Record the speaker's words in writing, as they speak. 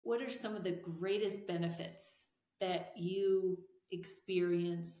what are some of the greatest benefits that you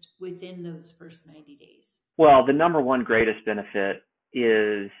experienced within those first 90 days? Well, the number one greatest benefit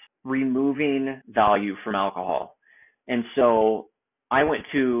is removing value from alcohol. And so I went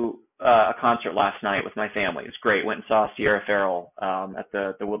to a concert last night with my family. It was great. Went and saw Sierra Farrell at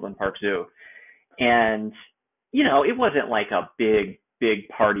the Woodland Park Zoo. And, it wasn't like a big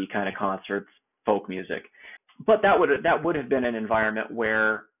party kind of concert, folk music. But that would have been an environment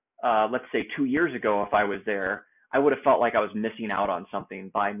where, let's say 2 years ago, if I was there, I would have felt like I was missing out on something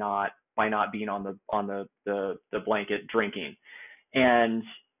by not being on the blanket drinking. And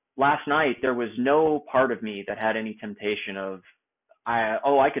last night there was no part of me that had any temptation of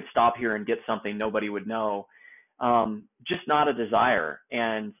I could stop here and get something nobody would know. Just not a desire.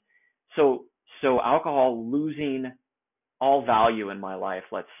 And so alcohol losing all value in my life,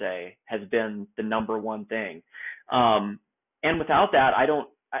 let's say, has been the number one thing. And without that,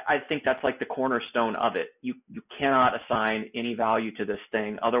 I think that's like the cornerstone of it. You cannot assign any value to this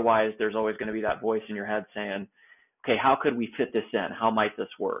thing. Otherwise, there's always going to be that voice in your head saying, okay, how could we fit this in? How might this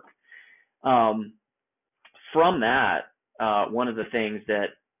work? From that, one of the things that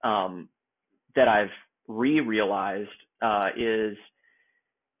I've realized is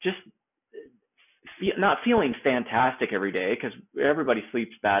just not feeling fantastic every day, because everybody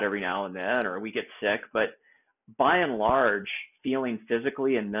sleeps bad every now and then, or we get sick, but by and large, feeling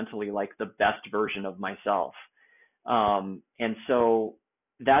physically and mentally like the best version of myself. And so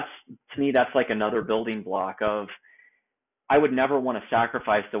to me, that's like another building block of, I would never want to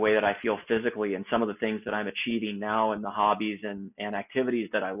sacrifice the way that I feel physically and some of the things that I'm achieving now in the hobbies and activities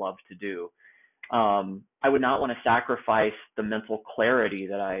that I love to do. I would not want to sacrifice the mental clarity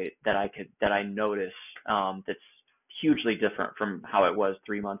that I notice, that's hugely different from how it was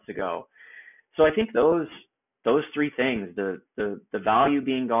 3 months ago. So I think those three things, the value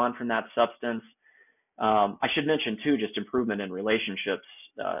being gone from that substance. I should mention too, just improvement in relationships,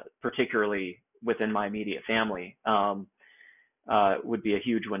 particularly within my immediate family, would be a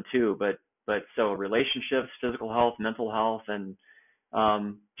huge one too. But so relationships, physical health, mental health, and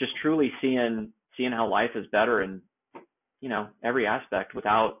just truly seeing how life is better in every aspect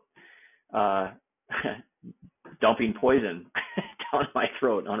without dumping poison down my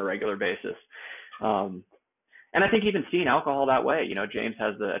throat on a regular basis. And I think even seeing alcohol that way, James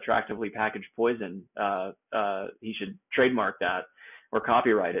has the attractively packaged poison. He should trademark that or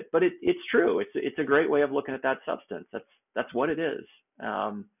copyright it. But it's true. It's a great way of looking at that substance. That's what it is.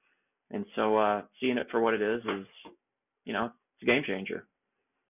 And so seeing it for what it is, it's a game changer.